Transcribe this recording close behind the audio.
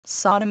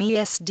Sodomy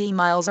SD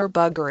miles or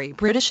buggery.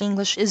 British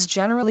English is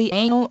generally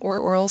anal or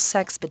oral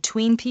sex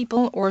between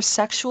people or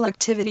sexual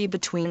activity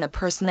between a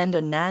person and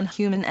a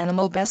non-human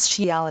animal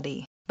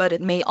bestiality, but it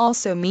may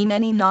also mean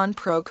any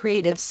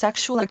non-procreative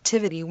sexual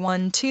activity.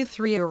 1, 2,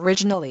 3.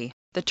 Originally,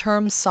 the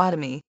term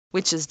sodomy,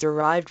 which is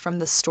derived from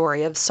the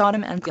story of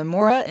Sodom and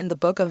Gomorrah in the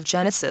book of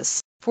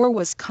Genesis, 4,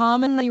 was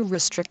commonly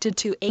restricted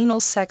to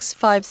anal sex.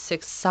 5,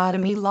 6.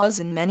 Sodomy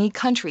laws in many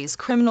countries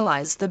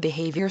criminalize the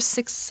behavior.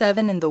 6,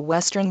 7. In the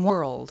Western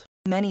world,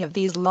 many of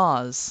these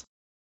laws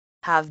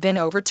have been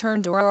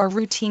overturned or are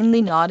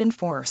routinely not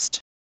enforced.